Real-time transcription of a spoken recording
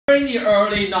During the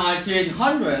early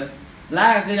 1900s,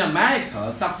 blacks in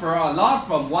America suffer a lot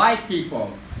from white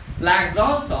people. Blacks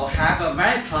also have a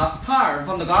very tough time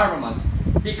from the government.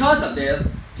 Because of this,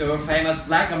 two famous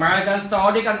black Americans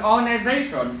started an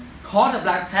organization called the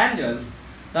Black Panthers.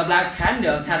 The Black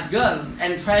Panthers had guns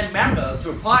and trained members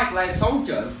to fight like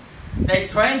soldiers. They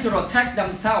trained to protect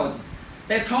themselves.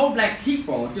 They told black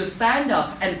people to stand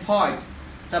up and fight.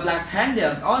 The Black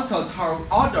Panthers also told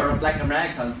other black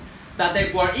Americans that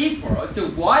they were equal to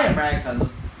white Americans.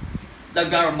 The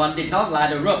government did not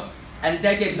like the group, and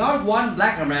they did not want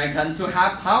black Americans to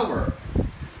have power.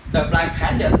 The Black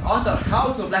Panthers also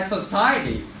helped to black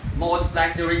society. Most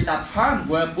blacks during that time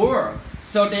were poor,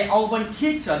 so they opened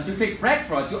kitchens to feed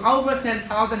breakfast to over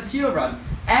 10,000 children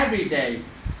every day.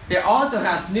 They also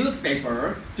had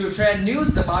newspapers to share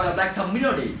news about the black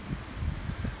community.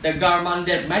 The government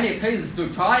did many things to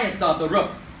try and stop the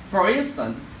group. For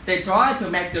instance, they tried to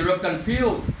make the group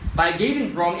confused by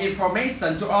giving wrong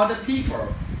information to other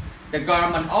people. The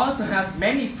government also has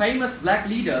many famous black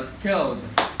leaders killed.